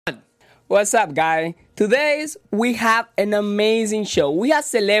What's up, guy? Today we have an amazing show. We have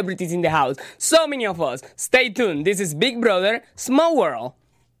celebrities in the house. So many of us. Stay tuned. This is Big Brother, Small World.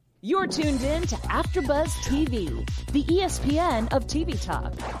 You're tuned in to AfterBuzz TV, the ESPN of TV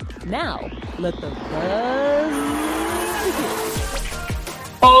talk. Now, let the buzz begin.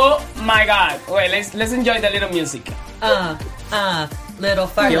 Oh my God! Wait, let's enjoy the little music. Little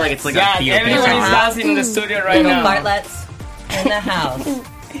fartlets. I feel like it's like Yeah, a field everyone is song. dancing in the studio right Little now. fartlets in the house.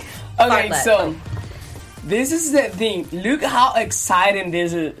 Okay, Fartlet. so this is the thing. Look how exciting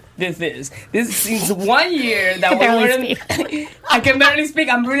this is. This is 1 year that we weren't. I can barely speak.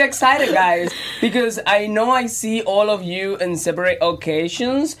 I'm really excited, guys, because I know I see all of you in separate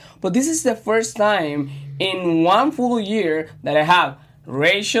occasions, but this is the first time in 1 full year that I have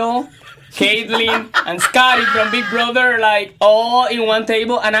Rachel, Caitlyn, and Scotty from Big Brother, like, all in one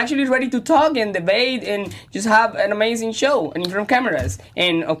table and actually ready to talk and debate and just have an amazing show and in front of cameras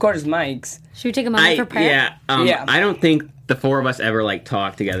and, of course, mics. Should we take a moment for prayer? Yeah. I don't think the four of us ever like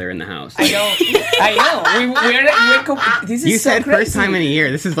talk together in the house. I know. This is You so said crazy. first time in a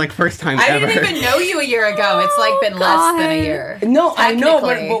year. This is like first time I ever. didn't even know you a year ago. It's like been less than a year. No, I know,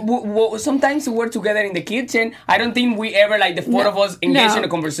 but, Technically. sometimes we're together in the kitchen. I don't think we ever, like, the four of us engage in a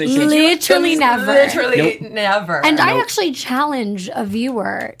conversation. Literally never. Literally never. And I actually challenge a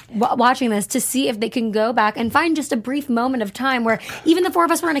viewer watching this to see if they can go back and find just a brief moment of time where even the four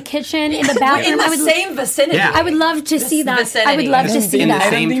of us were in a kitchen, in the bathroom. in the same vicinity. Yeah. I would love to see that. vicinity. I would love to see In the I that.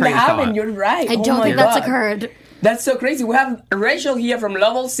 don't same think train that of happened. thought. You're right. I Oh don't my think that's God. occurred. That's so crazy. We have Rachel here from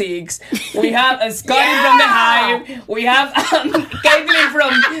Level 6. We have Scotty from the Hive. We have Caitlyn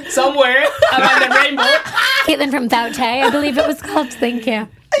from somewhere around the rainbow. Caitlin from Taute, I believe it was called. Thank you.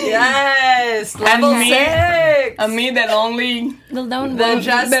 Yes. Level me. 6. And me, the lonely. The lone The wolf.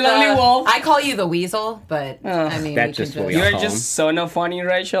 just The lonely wolf. I call you the weasel, but I mean, That's we just can what we all You're call just so not funny,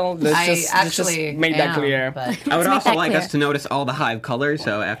 Rachel. Let's I just actually make that am, clear. But I would make also that like clear. us to notice all the Hive colors.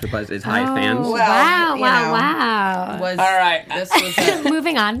 So AfterBuzz is Hive Oh, fans. Well, wow, you wow, know. wow. was All right. This was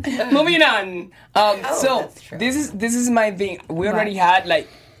Moving on. Moving on. So that's true. this is my thing. We already had like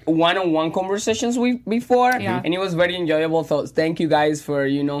one-on-one conversations before, and it was very enjoyable. So thank you guys for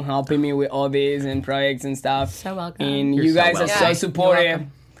helping me with all this and projects and stuff. So welcome. And You're you so guys welcome. are so Yeah, supportive.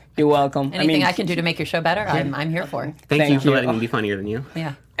 You're welcome. anything I can do to make your show better. I'm here for. Thank you Thank for you. letting me be funnier than you.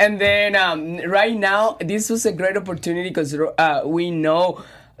 Yeah. And then right now, this was a great opportunity because we know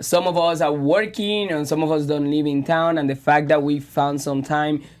some of us are working and some of us don't live in town. And the fact that we found some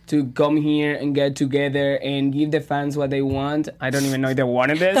time to come here and get together and give the fans what they want. I don't even know if they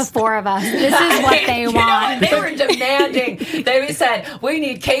wanted The this. four of us. This is what they You know want. what? They were demanding. They said, we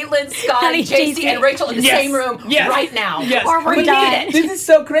need Caitlyn, Scotty, Honey, JC, and Rachel in the Yes. same room Yes. right now. Yes. Or we're We done. need it. This is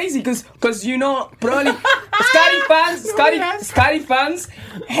so crazy because probably Scotty fans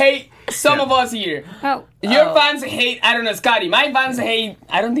hate some of us here. Oh. Your fans hate, I don't know, Scotty. My fans hate,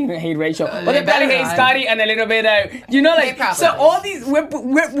 I don't think they hate Rachel. But they they probably better hate not. Scotty and a little bit, They probably so do. all these, we're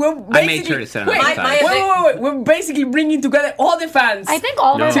basically, I made sure to sit on the wait, side. wait. We're basically bringing together all the fans. I think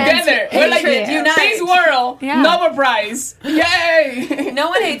all of No. our fans together. hate We're like, you. unite. Peace World, Yeah. Nobel Prize. Yay! No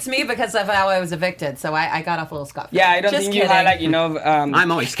one hates me because of how I was evicted, so I got off a little scot-free. Yeah, I don't Just think kidding. you had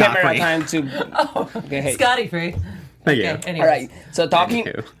I'm always camera scot-free. time to get hate. Scotty free. Thank you. Okay, anyways. All right. So Thank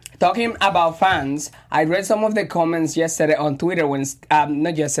you. talking about fans, I read some of the comments yesterday on Twitter when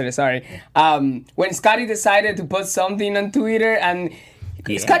not yesterday, sorry. When Scotty decided to put something on Twitter and.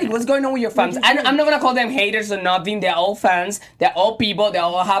 Yeah. Scotty, what's going on with your fans? I'm not gonna call them haters or nothing. They're all fans. They're all people. They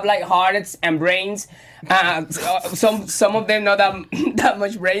all have like hearts and brains. Some of them not that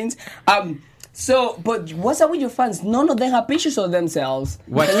much brains. But what's up with your fans? None of them have pictures of themselves.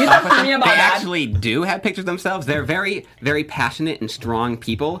 What's Can you up talk with to me them? about They that? actually do have pictures of themselves. They're very, very passionate and strong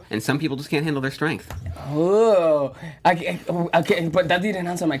people, and some people just can't handle their strength. Oh, okay, but that didn't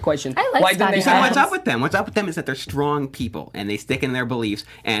answer my question. I like Why don't Scotty. they So have? what's up with them? What's up with them is that they're strong people, and they stick in their beliefs,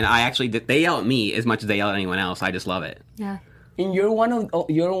 and they yell at me as much as they yell at anyone else. I just love it. Yeah. And you're one of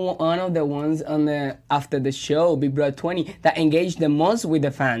the ones after the show Big Brother 20 that engage the most with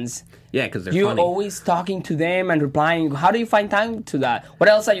the fans. Yeah, because they're You're funny. always talking to them and replying. How do you find time to that? What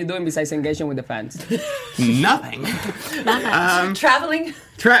else are you doing besides engaging with the fans? Nothing. Traveling.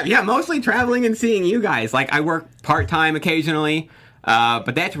 Mostly traveling and seeing you guys. Like, I work part-time occasionally,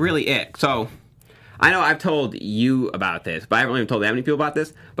 but that's really it. So, I know I've told you about this, but I haven't really told that many people about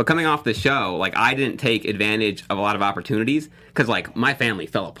this. But coming off the show, like, I didn't take advantage of a lot of opportunities because, like, my family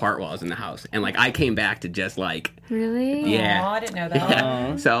fell apart while I was in the house. And, like, I came back to just, like... Really? Yeah. Oh, I didn't know that.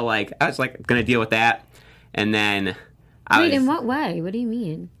 Yeah. So, like, I was, like, going to deal with that. And then Wait, in what way? What do you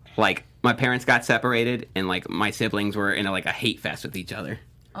mean? like, my parents got separated, and, like, my siblings were in, a hate fest with each other.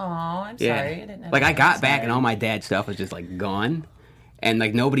 Oh, I'm Yeah. sorry. I didn't know Like, that. I got I'm back sorry. and all my dad's stuff was just, like, gone. And,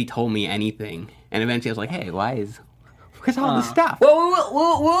 like, nobody told me anything. And eventually I was like, hey, where's all this stuff? Well,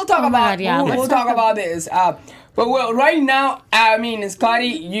 we'll talk Oh my about God, yeah, we'll let's talk talk about this. But well, right now, I mean,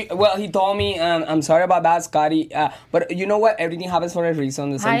 Scotty. He told me, I'm sorry about that, Scotty. But you know what? Everything happens for a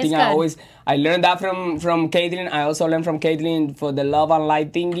reason. The same Hi, thing Scott. I learned that from Caitlyn. I also learned from Caitlyn for the love and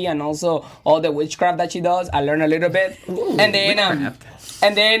light thingy, and also all the witchcraft that she does. I learned a little bit, and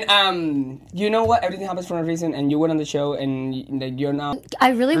then you know what? Everything happens for a reason, and you went on the show, and like, you're now.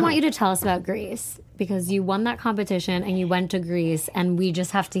 I really want you to tell us about Greece because you won that competition and you went to Greece, and we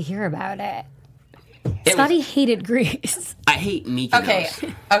just have to hear about it. Scotty hated Greece. I hate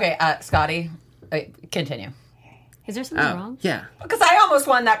Mykonos. Okay, Scotty, continue. Is there something wrong? Yeah. Because I almost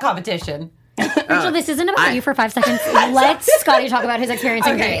won that competition. Rachel, this isn't about you for 5 seconds. Let Scotty talk about his experience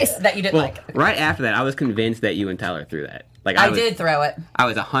in Okay, Greece. that you didn't like. Right after that, I was convinced that you and Tyler threw that. Like I did throw it. I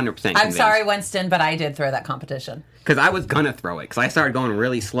was 100% convinced. I'm sorry, Winston, but I did throw that competition. Because I was gonna throw it. Because I started going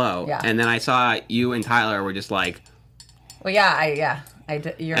really slow. Yeah. And then I saw you and Tyler were just like... Well, yeah, I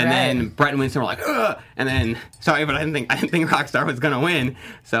did, you're And right. then Brett and Winston were like, ugh! And then... Sorry, but I didn't think Rockstar was gonna win.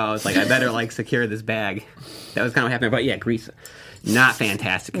 So I was like, I better, like, secure this bag. That was kind of what happened. But yeah, Greece, not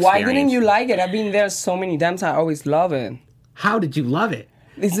fantastic Why experience. didn't you like it? I've been there so many times. I always love it. How did you love it?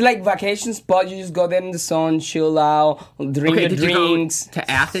 It's like vacation spot. You just go there in the sun, chill out, drink Okay, your did drinks. you go to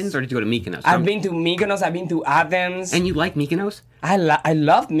Athens or did you go to Mykonos? I've been to Mykonos. I've been to Athens. And you like Mykonos? I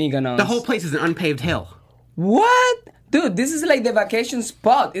loved Mykonos. The whole place is an unpaved hill. What? Dude, this is like the vacation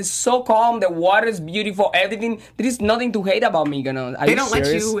spot. It's so calm. The water is beautiful. Everything. There is nothing to hate about Mykonos. Are They you don't let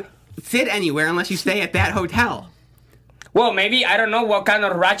serious? you sit anywhere unless you stay at that hotel. Well, maybe I don't know what kind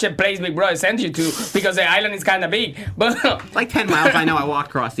of ratchet place Big Brother sent you to because the island is kind of big. But Like 10 miles, I know. I walked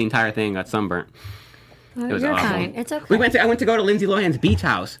across the entire thing, got sunburnt. It was You're awful. fine. It's okay. I went to go to Lindsay Lohan's beach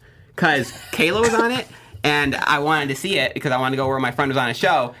house because Kayla was on it, and I wanted to see it because I wanted to go where my friend was on a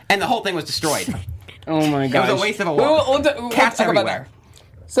show, and the whole thing was destroyed. oh my gosh, was a waste of a walk. We'll Cats talk about everywhere. that.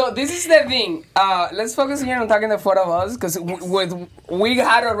 So this is the thing. Let's focus here on talking the four of us because we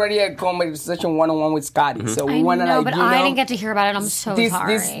had already a conversation one-on-one with Scotty. So we I want to know, like but you I know, didn't get to hear about it. I'm so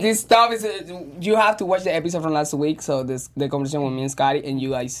sorry. this stuff is you have to watch the episode from last week. So the conversation with me and Scotty and you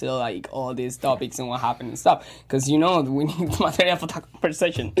guys see like all these topics and what happened and stuff because you know we need material for that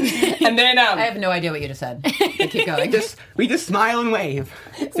conversation. And then I have no idea what you just said. But keep going. We just smile and wave.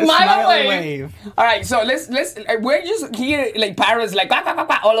 Just smile and wave. All right, so let's we're just here like parrots like quack, quack, quack,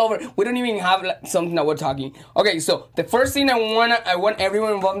 quack, all over. We don't even have like, something that we're talking. Okay, so the first thing I want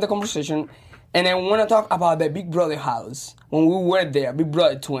everyone involved in the conversation, and I want to talk about the Big Brother house when we were there, Big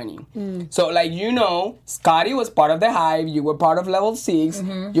Brother 20. So like you know, Scotty was part of the Hive. You were part of Level 6.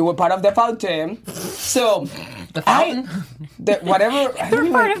 You were part of the Fountain. So The fountain? whatever.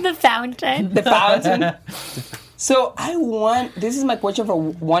 We're part of the fountain. The fountain. So this is my question for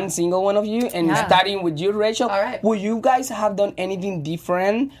one single one of you, and Yeah. starting with you, Rachel. All right. Would you guys have done anything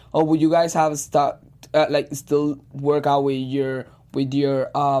different, or would you guys have still work out with your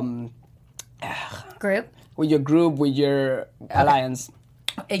Group. group, with your alliance?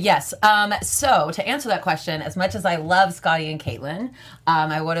 Yes. So to answer that question, as much as I love Scotty and Caitlyn,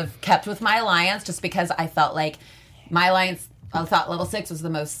 I would have kept with my alliance just because I felt like my alliance. I thought Level 6 was the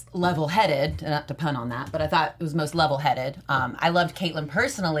most level-headed, not to pun on that, but I thought it was most level-headed. I loved Caitlyn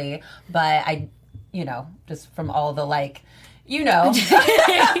personally, but I, just from all the like,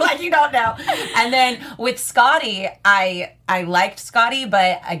 like you don't know. And then with Scotty, I liked Scotty,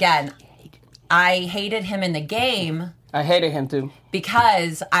 but again, I hated him in the game. I hated him too.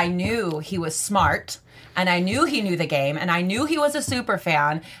 Because I knew he was smart, and I knew he knew the game, and I knew he was a super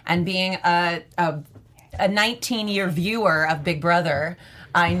fan, and being a 19-year viewer of Big Brother,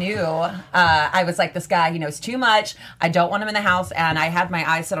 I knew I was like, this guy, he knows too much. I don't want him in the house, and I had my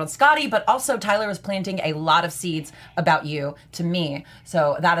eyes set on Scotty, but also Tyler was planting a lot of seeds about you to me.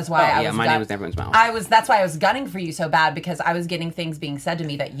 So that is why I was my name was everyone's mouth. That's why I was gunning for you so bad, because I was getting things being said to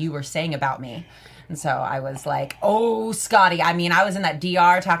me that you were saying about me. And so I was like, oh, Scotty. I mean, I was in that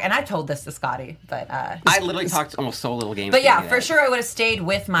DR talk, and I told this to Scotty, but... I literally talked almost so little games. But yeah, for sure I would have stayed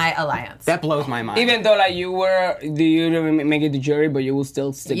with my alliance. That blows my mind. Even though like you didn't make it to jury, but you will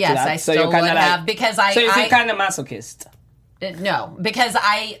still stick to that. Yes, I So still you're kinda would have, because So you're I kind of masochist. No, because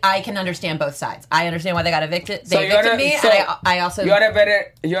I can understand both sides. I understand why they got evicted. They So you're evicted me, and I also... You're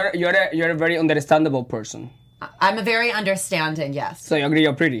a very understandable person. I'm a very understanding, yes. So you agree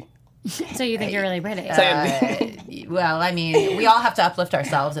you're pretty. So you think you're really pretty? Well, I mean, we all have to uplift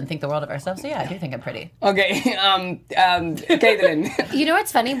ourselves and think the world of ourselves. So yeah, I do think I'm pretty. Okay, Caitlyn. You know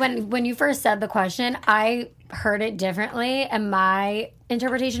what's funny? When you first said the question, I heard it differently, and my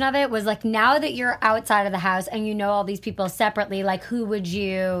interpretation of it was like, now that you're outside of the house and you know all these people separately, like, who would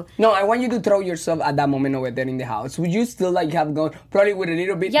you? No, I want you to throw yourself at that moment over there in the house. Would you still like have gone probably with a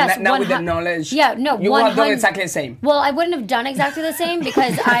little bit now with the knowledge? Yeah, no, you would have done exactly the same. Well, I wouldn't have done exactly the same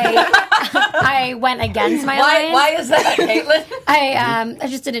because I went against my alliance. Why is that, Caitlin? I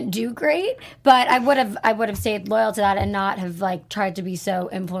just didn't do great, but I would have stayed loyal to that and not have like tried to be so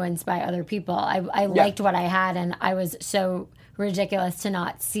influenced by other people. I liked what I had, and I was so ridiculous to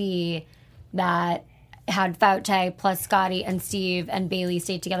not see that had Faute plus Scotty and Steve and Bailey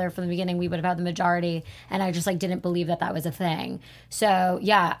stayed together from the beginning, we would have had the majority, and I just like didn't believe that was a thing. So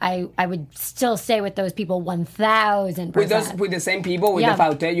yeah, I would still stay with those people 1,000%. With the same people with the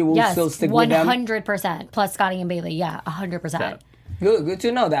Faute, you will still stick with them 100% plus Scotty and Bailey. Yeah, 100%. Good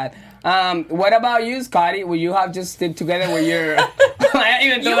to know that. What about you, Scotty? Will you have just stick together with your?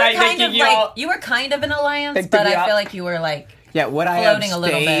 Even though you were kind of an alliance, but I feel like you were like. Yeah, would I have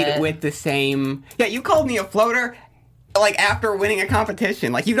stayed with the same... Yeah, you called me a floater, like, after winning a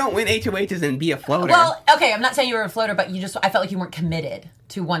competition. Like, you don't win HOHs and be a floater. Well, okay, I'm not saying you were a floater, but I felt like you weren't committed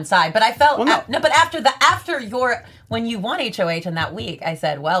to one side. But I felt... Well, no. But when you won HOH in that week, I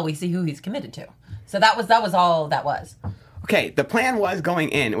said, well, we see who he's committed to. So that was all that was. Okay, the plan was going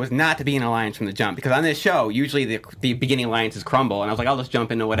in. It was not to be an alliance from the jump. Because on this show, usually the beginning alliances crumble. And I was like, I'll just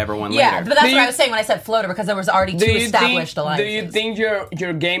jump into whatever one later. Yeah, but that's what I was saying when I said floater, because there was already two established alliances. Do you think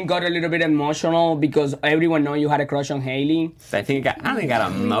your game got a little bit emotional because everyone knew you had a crush on Haley? I don't think it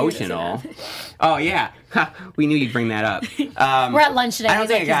got emotional. Oh, yeah. We knew you'd bring that up. We're at lunch today. I don't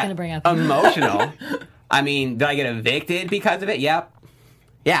think he's going to bring up emotional. I mean, did I get evicted because of it? Yep.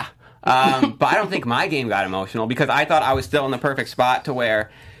 Yeah. But I don't think my game got emotional because I thought I was still in the perfect spot to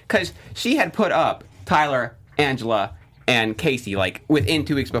where, because she had put up Tyler, Angela, and Casey like within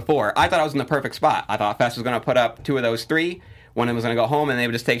 2 weeks before. I thought I was in the perfect spot. I thought Fess was going to put up 2 of those 3. One of them was going to go home and they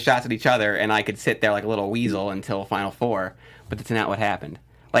would just take shots at each other and I could sit there like a little weasel until Final 4. But that's not what happened.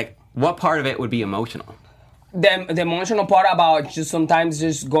 Like, what part of it would be emotional? The emotional part about just sometimes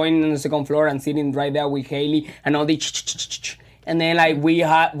just going on the second floor and sitting right there with Haley and all the and then like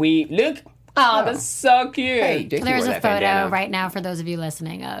we look. Oh, that's so cute. Hey, there's a photo right now for those of you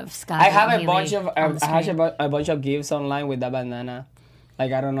listening of Scotty. I have a bunch of gifs online with that bandana.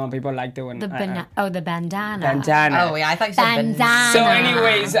 Like, I don't know, people liked it when the bandana. Bandana. Oh yeah, I thought you said bandana. So,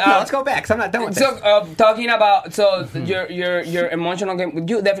 anyways, let's go back. Cause I'm not done with this. So, talking about your emotional game,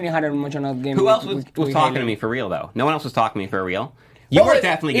 you definitely had an emotional game. Who else was talking to me for real though? No one else was talking to me for real. You were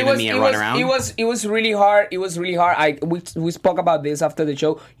definitely giving me a runaround. It was really hard. It was really hard. We spoke about this after the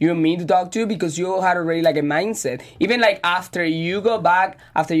show. You and me to talk to because you had already like a mindset. Even like after you got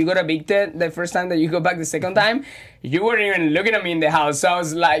evicted the first time that you go back the second time, you weren't even looking at me in the house. So I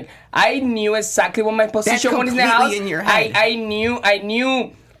was like, I knew exactly what my position was in the house. In your head. I knew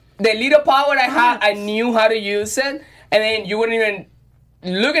the little power I had. I knew how to use it, and then you wouldn't even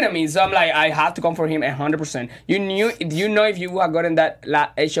looking at me, so I'm like, I have to come for him 100%. You know, if you had gotten that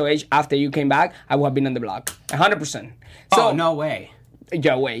HOH after you came back, I would have been on the block 100%. So, no way.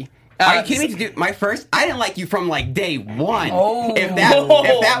 Yeah, way. Are you kidding me? Dude, my first, I didn't like you from like day one. Oh. If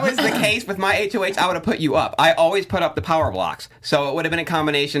that was the case with my HOH, I would have put you up. I always put up the power blocks, so it would have been a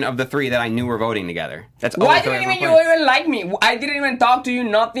combination of the 3 that I knew were voting together. That's why didn't you even like me? I didn't even talk to you.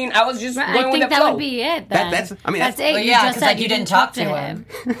 Nothing. I was just going with the flow. I think that would be it. Then. That's it. Well, you just said you didn't talk to him.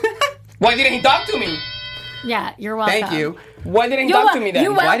 Why didn't he talk to me? Yeah, you're welcome. Thank you. Why didn't he talk to me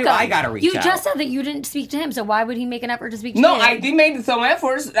then? Why do I gotta reach out? You just said that you didn't speak to him, so why would he make an effort to speak to No, him? I did make some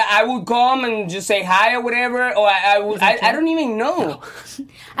efforts. I would come and just say hi or whatever, or I don't even know.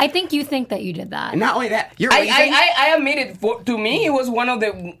 I think you think that you did that. And not only that, I admit it. To me, he was one of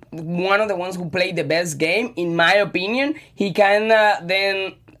the ones who played the best game, in my opinion. He kinda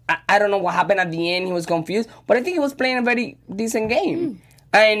then I don't know what happened at the end. He was confused, but I think he was playing a very decent game.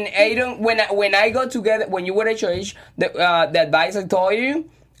 And I don't. When I got together, when you were HOH, the advice I told you,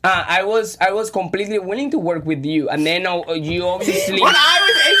 I was completely willing to work with you. And then you obviously. When I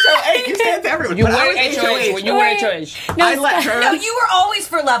was HOH, you said to everyone. You were HOH. When you were HOH, I let her. No, you were always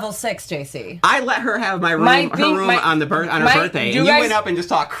for level 6, JC. I let her have my room, on her birthday, and you went up and just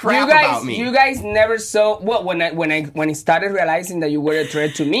talked crap about me. You guys never saw. Well, when I started realizing that you were a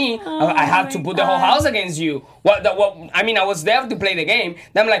threat to me, I had to put the whole house against you. I mean, I was there to play the game.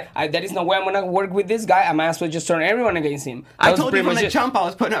 Then I'm like, there is no way I'm gonna work with this guy. I might as well just turn everyone against him. I told you from the jump I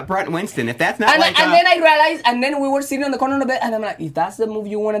was putting up Brent Winston. If that's not and then I realized, and then we were sitting on the corner of the bed, and I'm like, if that's the move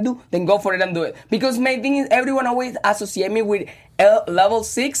you want to do, then go for it and do it. Because my thing is, everyone always associate me with level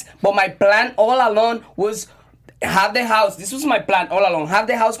 6, but my plan all along was have the house. This was my plan all along. Have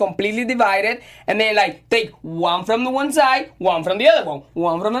the house completely divided, and then like take one from the one side, one from the other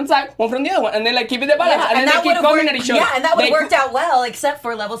one from one side, one from the other one, and then like keep it the balance, and then they keep coming at each other. Yeah, and that would have worked out well, except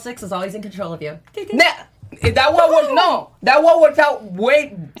for level 6 is always in control of you. That what worked. No, that what worked out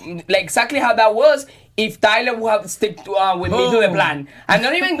way like exactly how that was. If Tyler would have stick with me to the plan, I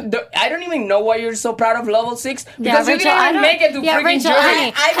don't even know why you're so proud of level 6 because you didn't even make it to freaking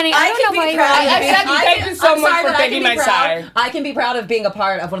jury. Honey, I don't know why you're Exactly. Thank you so much for taking my side. I can be proud of being a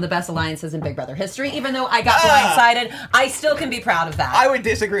part of one of the best alliances in Big Brother history, even though I got blindsided. I still can be proud of that. I would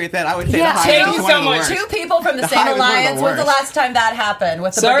disagree with that. I would say the Hive Thank is you one so of the much. worst. Two people from the same Hive is one of the alliance. When's the worst. last time that happened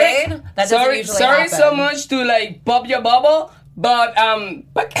with the brigade? That doesn't usually sorry happen. so much to like pop your bubble. But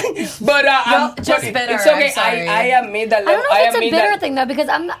just bitter. It's okay. I'm sorry. I admit that. I don't know if it's a bitter thing though, because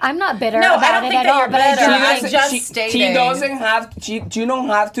I'm not bitter No, I about don't it think at that all. you're But I bitter. do I'm think just she stating. doesn't have. You don't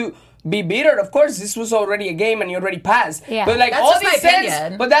have to be bitter. Of course, this was already a game and you already passed. Yeah. But like That's all just my this sense,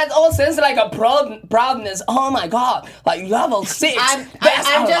 opinion. but that all sense like a proudness. Oh my god, like level 6.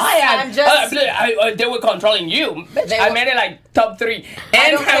 I'm just- they were controlling you. They I were- made it like top 3.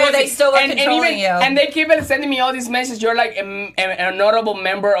 I don't care, they still were controlling you. And they keep sending me all these messages. You're like an honorable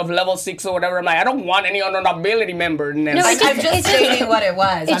member of level 6 or whatever. I'm like, I don't want any honorability member. No, I'm just stating what it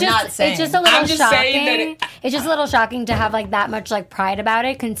was. I'm not saying. It's just a little I'm just saying shocking. that It's just a little shocking to have like that much like pride about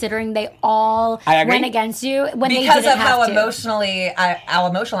it, considering they all I agree. went against you when because they didn't of how have to. emotional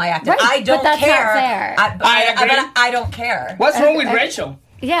I acted. Right, I don't but that's not care. fair. I agree. But I don't care. What's wrong with Rachel?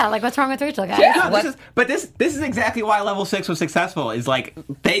 Yeah, like what's wrong with Rachel, guys? Yeah. No, this is exactly why level 6 was successful. Is like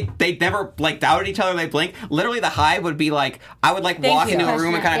they never like doubted each other. They blinked. Literally, the Hive would be like, I would like walk you. into a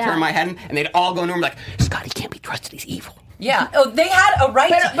room and kind of Yeah. turn my head, and they'd all go into a room like, Scotty can't be trusted. He's evil. Yeah. Oh, they had a right.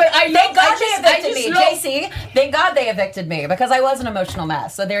 But Thank God they I evicted just me, love- JC. Thank God they evicted me because I was an emotional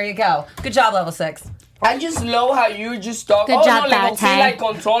mess. So there you go. Good job, level 6. I just love how you just talk. Good oh job, no, like, Ty. like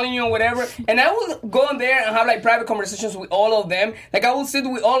controlling you or whatever. And I will go in there and have like private conversations with all of them. Like I will sit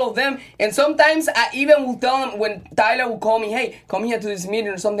with all of them. And sometimes I even will tell them when Tyler will call me, hey, come here to this meeting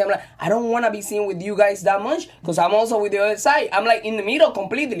or something. I'm like, I don't want to be seen with you guys that much because I'm also with the other side. I'm like in the middle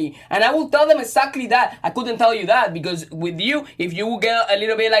completely. And I will tell them exactly that. I couldn't tell you that because with you, if you will get a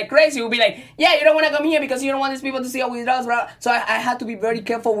little bit like crazy, you'll be like, yeah, you don't want to come here because you don't want these people to see how we does. So I had to be very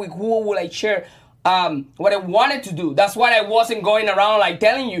careful with who will like share what I wanted to do. That's why I wasn't going around like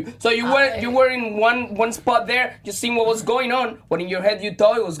telling you. So you were in one spot there, just seeing what was going on. What in your head you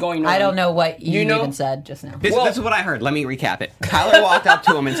thought it was going on. I don't know what you know? even said just now. This is what I heard. Let me recap it. Tyler walked up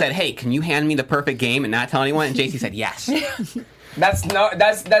to him and said, "Hey, can you hand me the perfect game and not tell anyone?" And JC said, "Yes." That's not.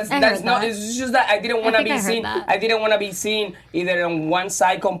 That's I not. heard It's just that I didn't want to think be I heard seen. that. I didn't want to be seen either on one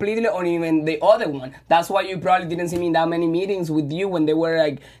side completely or even the other one. That's why you probably didn't see me in that many meetings with you when they were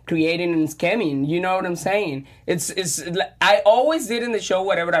like creating and scamming. You know what I'm saying? It's. I always did in the show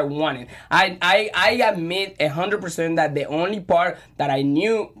whatever I wanted. I admit 100% that the only part that I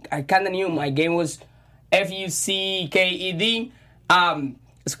kind of knew my game was FUCKED.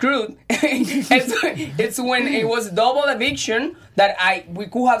 Screwed. it's when it was double eviction that we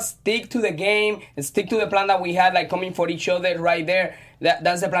could have stick to the game and stick to the plan that we had, like coming for each other right there.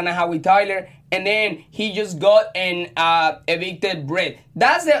 That's the plan I had with Tyler. And then he just got and evicted Brett.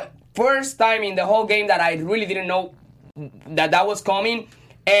 That's the first time in the whole game that I really didn't know that was coming.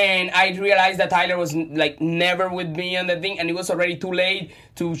 And I realized that Tyler was like never with me on the thing, and it was already too late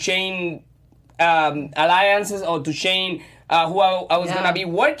to change alliances or to change who I was gonna be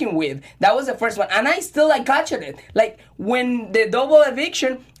working with. That was the first one, and I still like captured it. Like when the double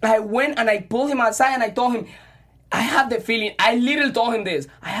eviction, I went and I pulled him outside and I told him, I have the feeling. I literally told him this.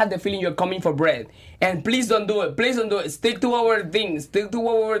 I have the feeling you're coming for Brett, and please don't do it. Please don't do it. Stick to our things. Stick to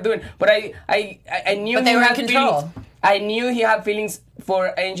what we were doing. But I knew. But they he were in had control. feelings. I knew he had feelings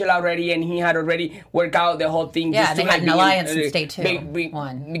for Angel already, and he had already worked out the whole thing. Yeah, just they to, had like, an be alliance in, in state 2.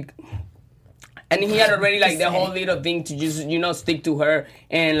 One. And he had already like the whole little thing to just stick to her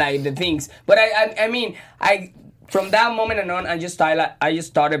and like the things. But I mean from that moment on I just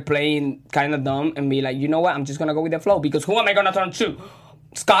started playing kind of dumb and be like, you know what, I'm just gonna go with the flow because who am I gonna turn to?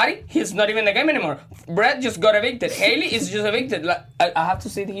 Scotty, he's not even in the game anymore. Brett just got evicted. Haley is just evicted. Like I have to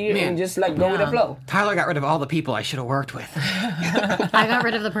sit here and just like go with the flow. Tyler got rid of all the people I should have worked with. I got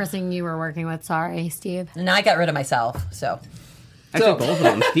rid of the person you were working with. Sorry, Steve. And I got rid of myself, so. Actually, both of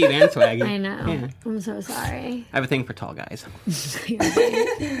them, Steve and Swaggy. I know. Yeah. I'm so sorry. I have a thing for tall guys.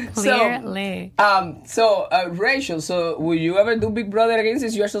 Clearly. Rachel, so will you ever do Big Brother again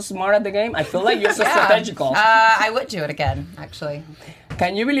since you're so smart at the game? I feel like you're so strategical. I would do it again, actually.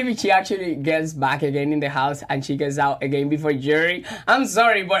 Can you believe she actually gets back again in the house and she gets out again before jury? I'm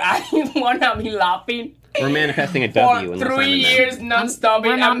sorry, but I wanna be laughing. We're manifesting a for W. in Los 3 Angeles. years non-stop.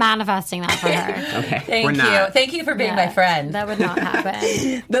 We're not manifesting that for her. Okay, Thank we're you. not. Thank you for being Yeah, my friend. That would not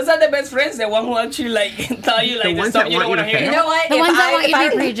happen. Those are the best friends, the one who actually like tell you like the ones stuff that you don't want want you to to hear. You know what? The If ones that I- want you if to I-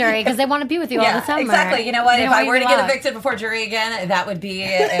 be pre-jury because they want to be with you all Yeah, the summer. exactly. You know what? They If want I you were to love. get evicted before jury again, that would be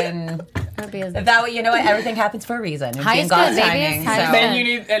in. That'd be a- That you know what? Everything happens for a reason. It's High in is God's good, baby. timing. High is so. Then you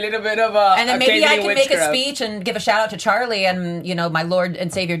need a little bit of a And then maybe I occasional can make a witchcraft. speech and give a shout out to Charlie and my Lord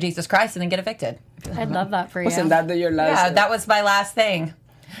and Savior Jesus Christ, and then get evicted. I'd love that for you. Wasn't that your last? Yeah, that was my last thing.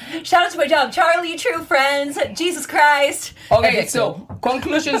 Shout out to my dog, Charlie, true friends, Jesus Christ. Okay, Evicted. so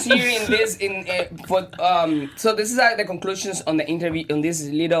conclusions here in this so this is the conclusions on the interview on this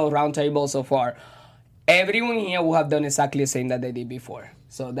little round table so far. Everyone here will have done exactly the same that they did before.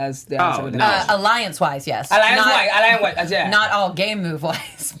 So that's the answer. Oh, to the no. question. Alliance-wise, yes. Alliance-wise, yeah. Not all game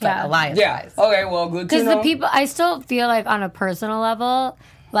move-wise, but Yeah. alliance-wise. Yeah. Okay. Well, good to Because know. the people, I still feel like on a personal level,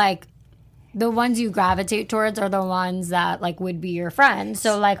 like the ones you gravitate towards are the ones that like would be your friends.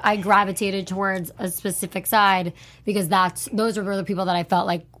 So like I gravitated towards a specific side because those were the people that I felt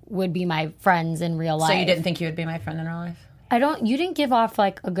like would be my friends in real life. So you didn't think you would be my friend in real life? You didn't give off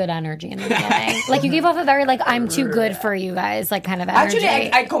like a good energy in the beginning. Like you gave off a very like I'm too good for you guys like kind of energy.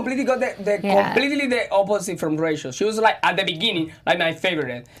 Actually, I completely got the Yeah. completely the opposite from Rachel. She was like at the beginning like my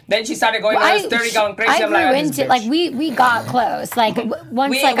favorite. Then she started going all hysterical and crazy. I I'm like, grew oh, this into bitch. like we got close. Like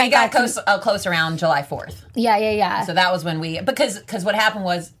once We, like we I got got close around July 4th. yeah. So that was when because what happened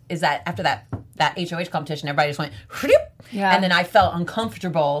is that after that HOH competition, everybody just went, "Whoop," Yeah. and then I felt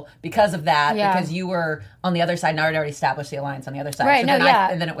uncomfortable because of that, Yeah. because you were on the other side and I had already established the alliance on the other side. Right, So no, then yeah.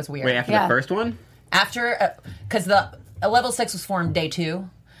 and then it was weird. Wait, after Yeah. the first one? After, because the level 6 was formed day 2,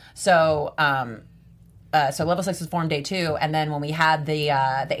 so so level 6 was formed day 2, and then when we had the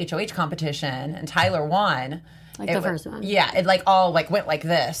HOH competition and Tyler won, Like it the wa- first one. yeah, it like all like went like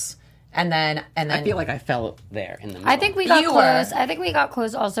this, and then I feel like I fell there in the middle. I think we got You close. were. I think we got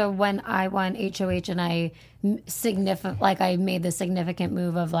close also when I won HOH and I I made the significant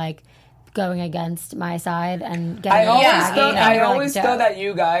move of like going against my side and getting I always Yeah, thought, you know, I we're, like, always dope. thought that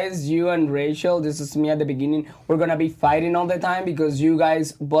you guys, you and Rachel, this is me at the beginning, we're gonna be fighting all the time because you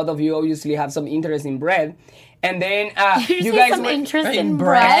guys, both of you, obviously have some interest in bread, and then you guys some were interest in in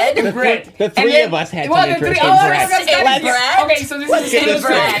bread? bread. bread. The And three then- of us had well, some the interest three- in oh, bread. that's- In that's- bread? Okay, so this What's is in this is-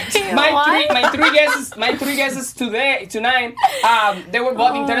 bread? My three guesses tonight. They were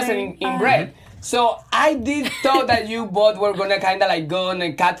both interested in bread. So I did thought that you both were gonna kind of like go on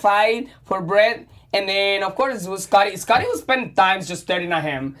a cat fight for bread. And then, of course, it was Scotty. Scotty would spend times just staring at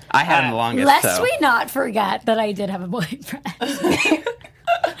him. I had him the longest. Lest so. we not forget that I did have a boyfriend.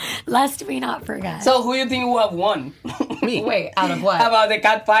 Lest we not forget. So who do you think would have won? Me. wait, out of what? About the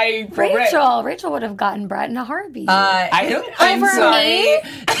cat fight for bread? Rachel would have gotten Brett in a heartbeat. I don't think Over so.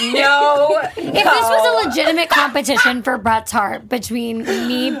 me? No. If this was a legitimate competition for Brett's heart between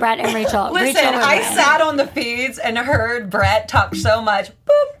me, Brett, and Rachel, Listen, Rachel would I win. sat on the feeds and heard Brett talk so much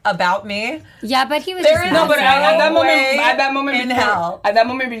about me. Yeah, but he was There just is No, but messing. at that moment, in before, hell. at that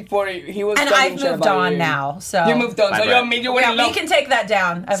moment before he was And talking I've shit moved about on you. now, so You moved on, Bye, so you Brett. and me, you were Yeah, in love. we can take that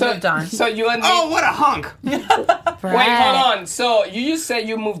down. I've moved on. So you and me. Oh, what a hunk! Wait, hold on. So you just said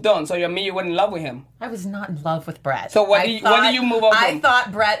you moved on. So you and me, you were in love with him. I was not in love with Brett. So what did you move on I from?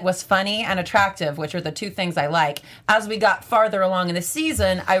 thought Brett was funny and attractive, which are the two things I like. As we got farther along in the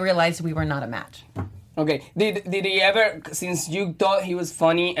season, I realized we were not a match. Okay. Did he ever, since you thought he was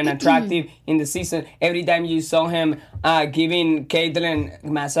funny and attractive in the season, every time you saw him giving Caitlyn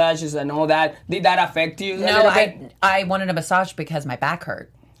massages and all that, did that affect you? a No, little bit? I wanted a massage because my back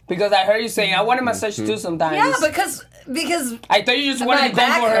hurt. Because I heard you saying I want a massage too sometimes. Yeah, because I thought you just wanted my to come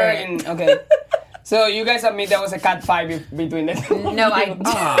back for her. hurt. And, okay. So you guys admit there was a cat fight between them. no, I do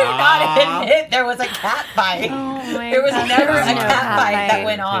not admit there was a cat fight. Oh my There was God, never there a was no cat fight that fight.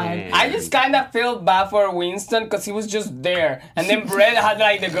 went on. I just kind of feel bad for Winston because he was just there, and then Brett had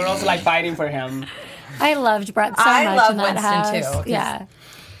like the girls like fighting for him. I loved Brett so I much love in that Winston, house. too, 'cause- Yeah.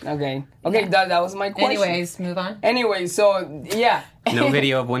 Okay, that was my question. Anyways, move on. Anyway, so yeah. No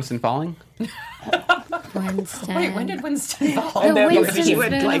video of Winston falling? Winston. Wait, when did Winston fall? the And then Winston you would,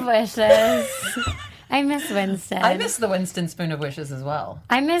 spoon like- of wishes? I miss Winston. I miss the Winston Spoon of Wishes as well.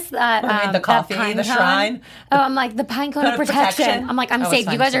 I miss that. I mean, the that coffee, pine the cone. shrine. Oh, I'm like the pine cone of Cone of protection. protection. I'm like, I'm Oh, it's safe. You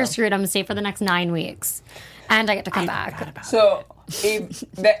fine, guys are too. screwed. I'm safe for the next 9 weeks, and I get to come back. So if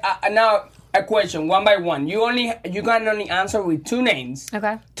now a question one by one. You can only answer with two names.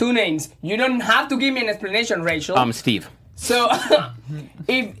 Okay. Two names. You don't have to give me an explanation, Rachel. Steve. So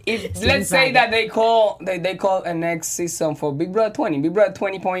if let's say that they call a next season for Big Brother 20, Big Brother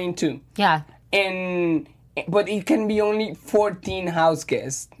 20.2. Yeah. And but it can be only 14 house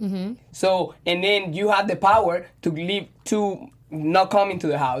guests. Mm-hmm. So, and then you have the power to leave 2 not coming to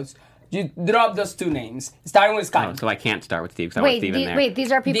the house. You drop those 2 names, starting with Scott. Oh, so I can't start with Steve because I want Steve in there. Wait, these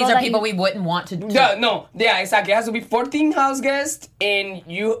are people. These are that people you, we wouldn't want to. Yeah, exactly. It has to be 14 house guests, and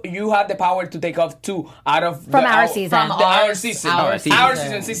you have the power to take off 2 out of From our season. From our season. Our Our season.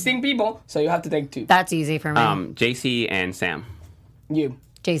 season, 16 people, so you have to take 2. That's easy for me. JC and Sam. You.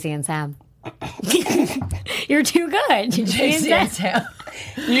 JC and Sam. You're too good. JC and Sam.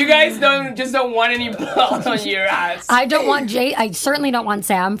 You guys don't want any blood on your ass. I don't want I certainly don't want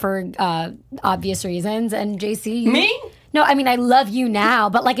Sam for obvious reasons. And JC, Me? No, I mean I love you now,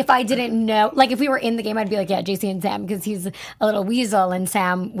 but like if I didn't know, like if we were in the game, I'd be like, yeah, JC and Sam because he's a little weasel and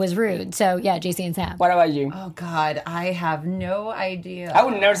Sam was rude. So yeah, JC and Sam. What about you? Oh God, I have no idea. I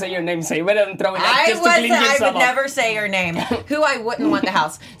would never say your name, so you better throw it out just to clean I yourself would up. never say your name. Who I wouldn't want the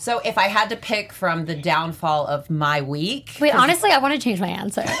house. So if I had to pick from the downfall of my week. Wait, honestly, I want to change my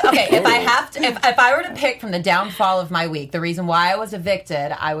answer. Okay, if I have to, if I were to pick from the downfall of my week, the reason why I was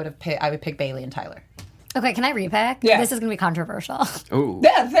evicted, I would pick Bailey and Tyler. Okay, can I repick? Yeah. This is going to be controversial. Ooh.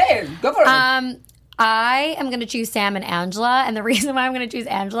 Yeah, fair. Go for it. I am going to choose Sam and Angela, and the reason why I'm going to choose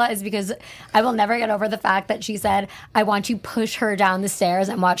Angela is because I will never get over the fact that she said, I want to push her down the stairs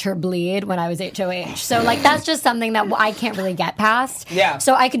and watch her bleed when I was HOH. So, like, that's just something that I can't really get past. Yeah.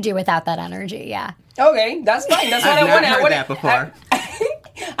 So I could do without that energy, yeah. Okay, that's fine. That's what I've I not wanted. heard that before.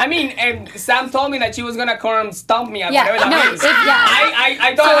 I mean, Sam told me that she was gonna come and stomp me at Yeah, whatever that no, is. yeah.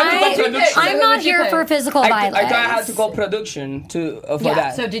 I thought I had to call production. I'm not Who'd you here pick? for physical violence. I thought I had to call production for Yeah,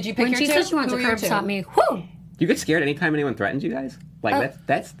 that. So did you pick When your she two? said she wanted Who to were your curb two? stomp me, whoo! You get scared anytime anyone threatens you guys? Like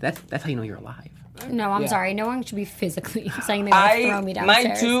that's how you know you're alive. No, I'm Yeah. sorry. No one should be physically saying they want to throw me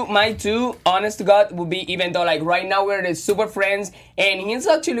downstairs. my two, honest to God, would be even though like right now we're the super friends, and he's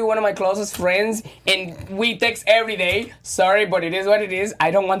actually one of my closest friends, and we text every day. Sorry, but it is what it is. I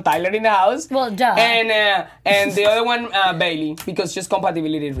don't want Tyler in the house. Well, duh. And the other one, Bailey, because just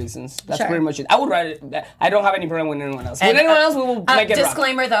compatibility reasons. That's Sure. pretty much it. I would rather. I don't have any problem with anyone else. With anyone else, we will make it rock.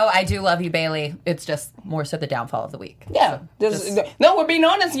 Disclaimer though, I do love you, Bailey. It's just more so the downfall of the week. Yeah, no, we're being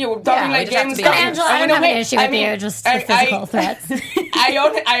honest here. We're talking Yeah, we like just have games. to be honest. Angela, I don't have an issue with you, just the physical threats.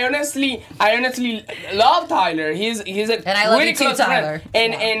 I honestly love Tyler. He's a And I love really you too, close Tyler.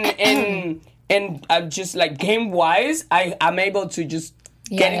 friend. And just like game wise, I'm able to just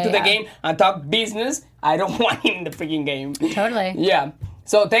get into the yeah. game and talk business. I don't want him in the freaking game. Totally. Yeah.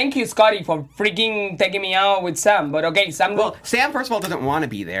 So thank you, Scotty, for freaking taking me out with Sam. But okay, Sam. Well, Sam, first of all, doesn't want to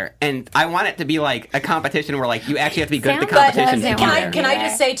be there, and I want it to be like a competition where like you actually have to be good at the Sam competition. doesn't to be want there. to Can I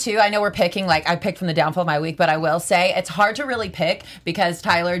just say too? I know we're picking like I picked from the downfall of my week, but I will say it's hard to really pick because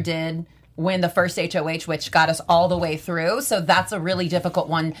Tyler did win the first HOH, which got us all the way through. So that's a really difficult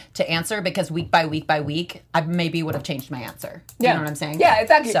one to answer because week by week by week, I maybe would have changed my answer. You know what I'm saying? Yeah,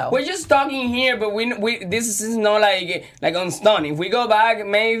 exactly. So We're just talking here, but we this is not like on stun. If we go back,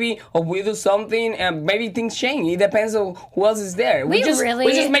 maybe, or we do something, maybe things change. It depends on who else is there. We're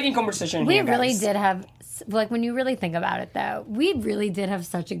just making conversation We here, really guys. did have, like, when you really think about it, though, we really did have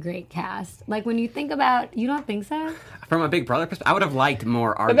such a great cast. Like, when you think about, you don't think so? From a Big Brother perspective, I would have liked more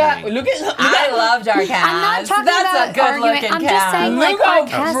Look at arguing. I loved our cast. I'm not talking That's about a good argument. looking I'm cast. just saying, like, Look how our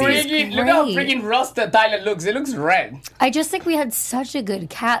cast is freaking great. rusted Tyler looks. It looks red. I just think we had such a good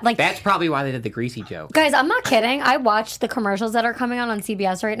cast. Like, That's probably why they did the greasy joke. guys, I'm not kidding. I watch the commercials that are coming on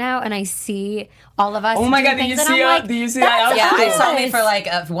CBS right now, and I see all of us. Oh my doing God, did you things, and see I'm it? like, Did you see that's that? Yeah, I us. saw me for like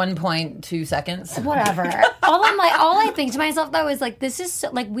 1.2 seconds. Whatever. all I think to myself though is like, this is so,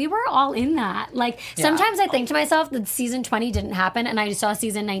 like, we were all in that. Like, sometimes I think to myself that season 20 didn't happen, and I just saw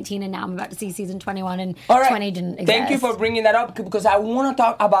season 19, and now I'm about to see season 21, and All right. 20 didn't exist. Thank you for bringing that up because I want to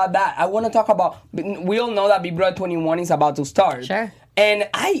talk about that. I want to talk about. We all know that Big Brother 21 is about to start. Sure. And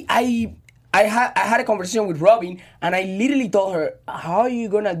I had a conversation with Robin, and I literally told her, "How are you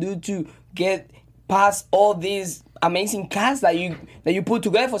gonna do to get past all these amazing cast that you put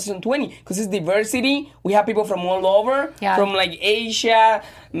together for season 20? Because it's diversity. We have people from all over, Yeah. from like Asia,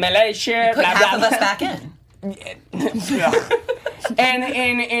 Malaysia, Put blah half blah. of us blah. back in.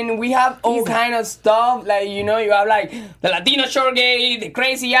 and we have all kind of stuff, like, you know, you have like the Latino short gay, the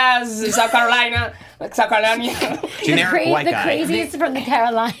crazy ass South Carolina. Generic white the guy. craziest from the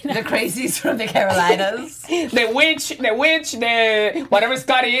Carolinas. The crazies from the Carolinas. the witch, the whatever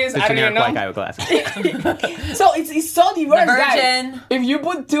Scotty is, The I don't even generic know. white guy with glasses. So it's so diverse, The guys. virgin. If you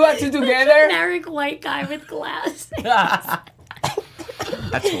put two and two together, Generic white guy with glasses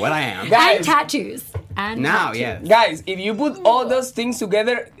That's what I am. guys, and tattoos. and Now, top 2. yes. Guys, if you put all those things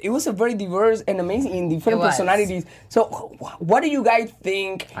together, it was a very diverse and amazing in different It was. personalities. So, what do you guys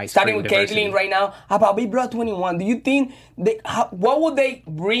think, Ice starting cream with diversity. Caitlyn right now, about Big Brother 21? Do you think what would they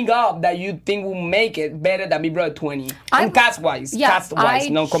bring up that you think will make it better than Big Brother 20? And cast-wise,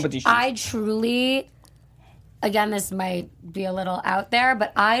 no competition. I truly, again, this might be a little out there,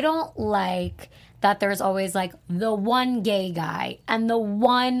 but I don't like that there's always like the one gay guy and the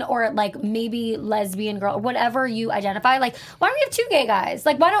one, or like maybe lesbian girl, whatever you identify. Like, why don't we have 2 gay guys?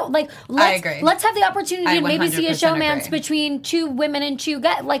 Like, why don't, like, I agree. let's have the opportunity I to maybe see a 100% showmance agree. between 2 women and 2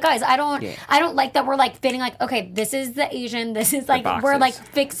 guys. Like, guys, I don't like that we're like fitting like, okay, this is the Asian, this is like, we're like boxes.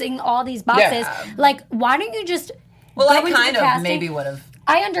 fixing all these boxes. Yeah. Like, why don't you just Well, go I into the kind of casting? maybe would have.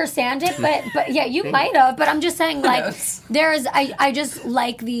 I understand it, but yeah, you might have. But I'm just saying, like, knows? I just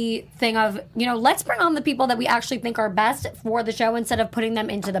like the thing of, let's bring on the people that we actually think are best for the show instead of putting them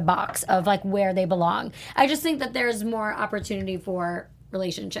into the box of like where they belong. I just think that there's more opportunity for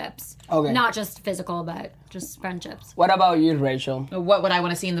relationships, Okay. not just physical, but just friendships. What about you, Rachel? What would I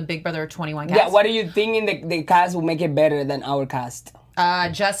want to see in the Big Brother 21 cast? Yeah, what do you think in the cast will make it better than our cast?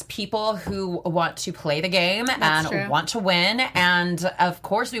 Just people who want to play the game and true. want to win. And of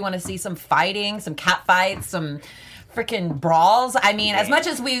course, we want to see some fighting, some cat fights, some freaking brawls. I mean, as much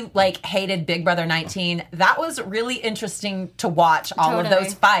as we like hated Big Brother 19, that was really interesting to watch all of Totally.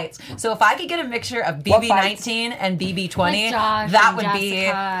 those fights. So if I could get a mixture of What BB fights? 19 and BB 20, Like Josh that and would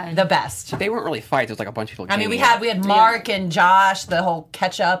Jessica. be the best. They weren't really fights. It was like a bunch of people. I mean, we ganging up. had Mark and Josh, the whole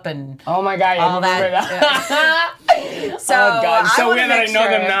catch up and Oh my God, I all remember that. So Oh God, I so want a weird that I know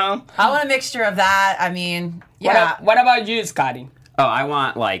them mixture. now. I want a mixture of that. I mean, yeah. What about you, Scotty? Oh, I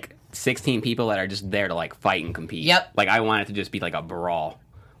want like 16 people that are just there to like fight and compete. Yep. Like I want it to just be like a brawl.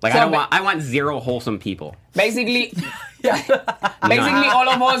 Like So I want 0 wholesome people. Basically, basically, all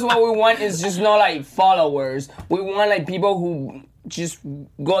of us, what we want is just not like followers. We want like people who just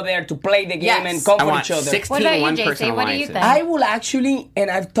go there to play the game Yes. and I comfort want each other. 16 What about you, one-person JC? What do you alliances. think? I will actually, and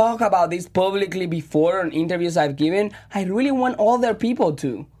I've talked about this publicly before on interviews I've given. I really want older people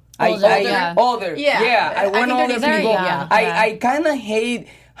too. Older, yeah. Older. Yeah. Yeah, I I want think older they're people. very young. I kind of hate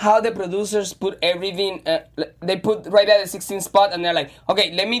how the producers put everything. They put right at the 16th spot, and they're like,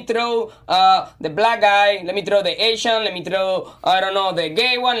 okay, let me throw the black guy, let me throw the Asian, let me throw I don't know the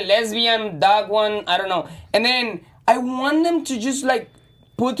gay one, lesbian, dog one, I don't know, and then I want them to just like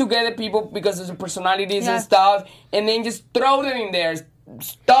put together people because of their personalities Yeah. and stuff, and then just throw them in there.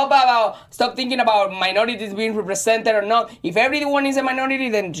 Stop thinking about minorities being represented or not. If everyone is a minority,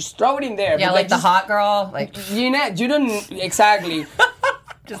 then just throw it in there. Yeah, But like the just- hot girl. Like, you don't exactly.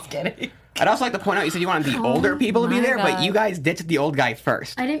 just kidding. I'd also like to point out, you said you wanted the older people to be my there, but God. you guys ditched the old guy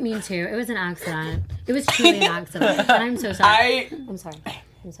first. I didn't mean to. It was an accident. It was truly an accident. And I'm so sorry. I'm sorry.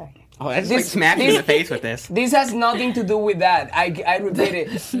 I'm sorry. Oh, I just like smacked you in the face with this. This has nothing to do with that. I repeat it.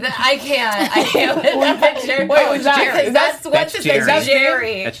 I can't with that picture. Wait, who's that? Jerry. Is That's that- what's that's his name? Jerry.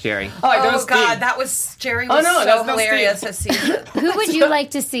 Jerry. That's Jerry. Oh, that Oh was God, Steve. that was Jerry Oh, was no, so that's not hilarious Steve. to see. Who would you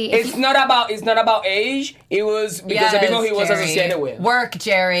like to see? It's not about age. It was because the people he was Jerry. associated with. Work,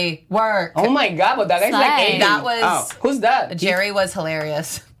 Jerry. Work. Oh my God! But that guy's like Slay. 80. That was Oh. Who's that? Jerry was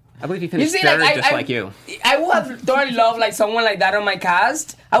hilarious. I believe he You finished see, third, like just I, like you. I would have totally loved like someone like that on my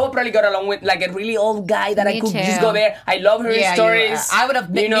cast. I would probably get along with like a really old guy that I Me could too. just go there. I love her Yeah, stories. I would have.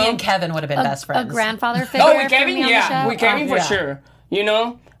 you Me know? and Kevin would have been best a friends. grandfather figure. Oh, with for Kevin, me on the yeah, show? with Kevin for yeah. sure. You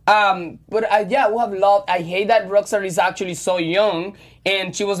know, but yeah, we have loved. I hate that Rockstar is actually so young,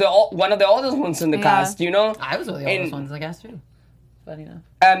 and she was one of the oldest ones in the cast. You know, I was one of the And- oldest ones, I guess, too. Funny enough.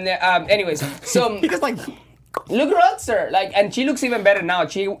 Anyways, so He just like look Rockstar, like, and she looks even better now.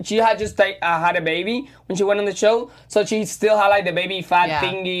 She had just had a baby when she went on the show, so she still had like the baby fat Yeah.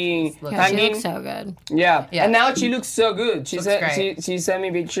 thingy Yeah, Yeah, she hanging. looks so good. Yeah. Yeah. And now she looks so good. She Looks said great. she sent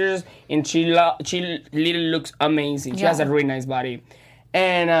me pictures, and she literally looks amazing. She has a Yeah. really nice body.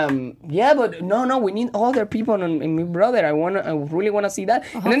 And yeah, but no, we need other people in Big Brother. I really wanna see that.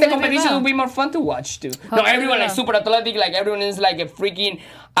 And then the Hopefully we competition will. will be more fun to watch too. No, Hopefully everyone we like will. super athletic, like everyone is like a freaking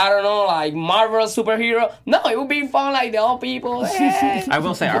I don't know, like Marvel superhero. No, it would be fun like the old people. Hey. I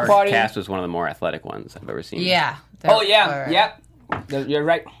will say People our partying. cast was one of the more athletic ones I've ever seen. Yeah. Oh yeah, yeah. You're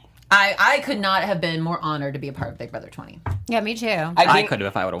right. I could not have been more honored to be a part of Big Brother 20. Yeah, me too. I think could have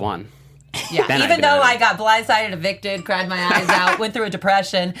if I would have won. Yeah, Then I even could though have. I got blindsided, evicted, cried my eyes out, went through a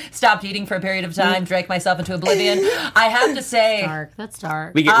depression, stopped eating for a period of time, drank myself into oblivion, I have to say, Dark. That's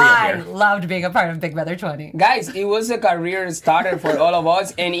dark. We get real I here. loved being a part of Big Brother 20. Guys, it was a career starter for all of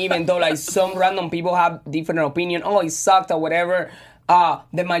us, and even though like some random people have different opinion, oh it sucked or whatever,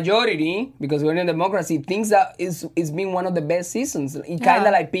 the majority, because we're in a democracy, thinks that it's been one of the best seasons. It kind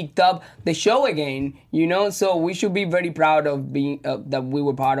of like picked up the show again, you know. So we should be very proud of being that we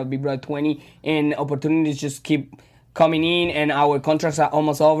were part of Big Brother 20, and opportunities just keep coming in, and our contracts are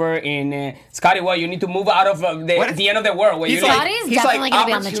almost over. And Scotty, well, you need to move out of the end of the world. Where He's you're like, Scotty's he's definitely like gonna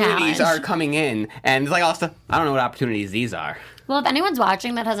be on the opportunities challenge. are coming in, and it's like also, I don't know what opportunities these are. Well, if anyone's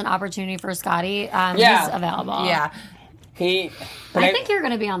watching that has an opportunity for Scotty, Yeah. he's available. Yeah. I think you're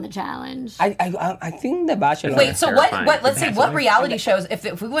going to be on the challenge. I think The Bachelor. Wait, so terrifying. what let's see, what Bachelor. reality shows,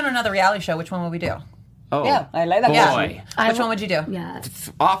 if we win another reality show, which one would we do? Oh, Yeah, I like that. Yeah. boy. Which one would you do? Yeah,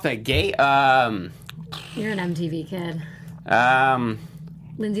 Off the gate, you're an MTV kid.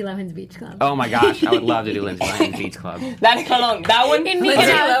 Lindsay Lohan's Beach Club. oh my gosh, I would love to do Lindsay Lohan's Beach Club. Hold on, that one. In Lindsay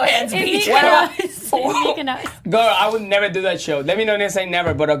Mykonos. Lohan's In Beach Mykonos. In Mykonos. Girl, I would never do that show. Let me know if I say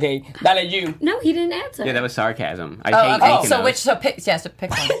never, but okay. Dale, you. No, he didn't answer. Yeah, that was sarcasm. I Oh, hate okay. making So those. which so pick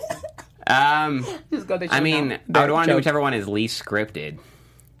one. Just go to the show I mean, now. I would want to do Joke. whichever one is least scripted.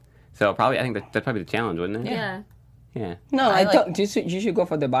 So probably, I think that's probably the challenge, wouldn't it? Yeah. Yeah. No, I I like- thought you should go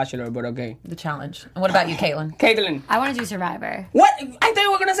for The Bachelor, but okay. The challenge. And what about you, Caitlin? Caitlin. I want to do Survivor. What? I thought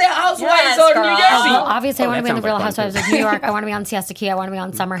you were going to say Housewives Yes, or girl. New Jersey. Well, obviously, I want to that be on the sounds Real like fun, Housewives too. of New York. I want to be on Siesta Key. I want to be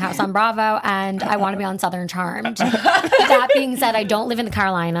on Summer House on Bravo, and I want to be on Southern Charmed. That being said, I don't live in the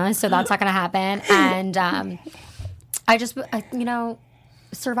Carolinas, so that's not going to happen. And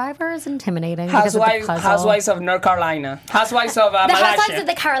Survivor is intimidating because of the puzzle. Housewives of North Carolina. Housewives of The Housewives Malaysia. of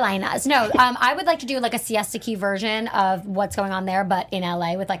the Carolinas. No, I would like to do like a Siesta Key version of what's going on there, but in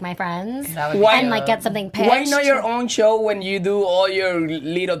LA with like my friends, That would be Why- and like get something pitched. Why not your own show when you do all your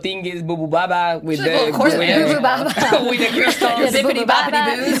little thingies, boo boo baba with Sure, the well, of course we do. Boo Boo Baba. with the crystals. Yes, Bippity Boo Boo boppity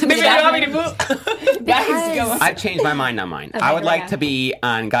Baba. boos. Bippity boppity boo. Guys, Because- go on. I've changed my mind on mine. I would go like on. to be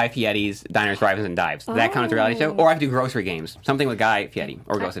on Guy Fieri's Diners, Drive-Ins, and Dives. Does that count as a reality show? Or I could do grocery games. Something with Guy Fieri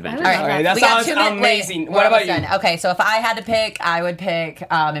or Ghost Adventures. would All right, Okay, that we got sounds 2 minutes. amazing. Wait, What about we're almost you? done. Okay, so if I had to pick, I would pick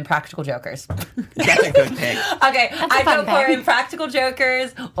Impractical Jokers. That's a good pick. Okay, I'd fun go for pick. Impractical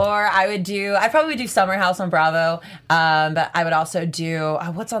Jokers, or I'd probably do Summer House on Bravo, but I would also do,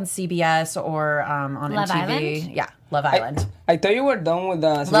 what's on CBS or on Love MTV? Island? Yeah, Love Island. I thought you were done with the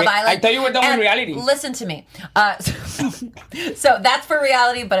Love Island. I thought you were done And with reality. Listen to me. So that's for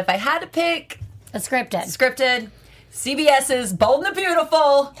reality, but if I had to pick A scripted. scripted, CBS's Bold and the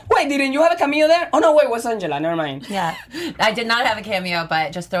Beautiful. Wait, didn't you have a cameo there? Oh no, wait, it was Angela. Never mind. Yeah. I did not have a cameo,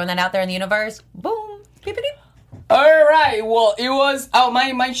 but just throwing that out there in the universe. Boom. Beep-a-doop. All right. Well, it was. Oh,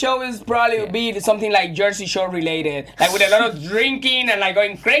 my show is probably be something like Jersey Shore related, like with a lot of drinking and like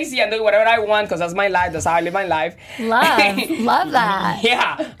going crazy and doing whatever I want because that's my life. That's how I live my life. Love that.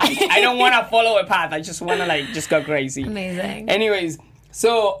 Yeah, I don't want to follow a path. I just want to like just go crazy. Amazing. Anyways,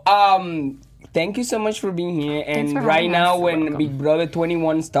 so thank you so much for being here. Thanks And for right having now, us. when Big Brother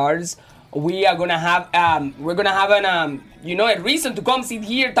 21 starts, we are gonna have a reason to come sit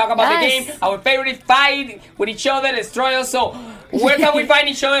here, talk about the Yes. game, our favorite fight with each other, destroy us. So where can we find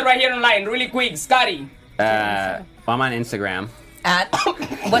each other right here online? Really quick, Scotty. I'm on Instagram.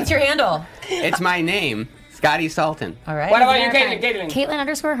 What's your handle? It's my name, Scotty Sultan. All right. What about you, Verified. Caitlin?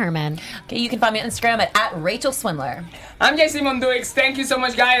 Caitlin_Herman. Okay, you can find me on Instagram at Rachel Swindler. I'm Jesse Monduix. Thank you so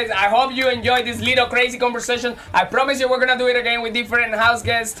much, guys. I hope you enjoyed this little crazy conversation. I promise you we're gonna do it again with different house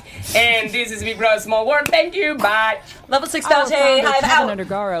guests. And this is Big Brother Small World. Thank you. Bye. Level 6 Our Bounty. founder, I'm Kevin out.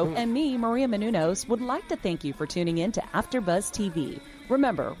 Undergaro, and me, Maria Menounos, would like to thank you for tuning in to AfterBuzz TV.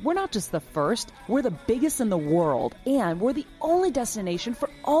 Remember, we're not just the first, we're the biggest in the world, and we're the only destination for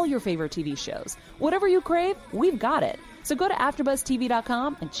all your favorite TV shows. Whatever you crave, we've got it. So go to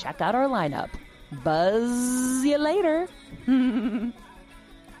AfterBuzzTV.com and check out our lineup. Buzz you later. The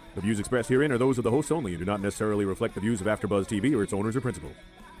views expressed herein are those of the hosts only and do not necessarily reflect the views of AfterBuzz TV or its owners or principals.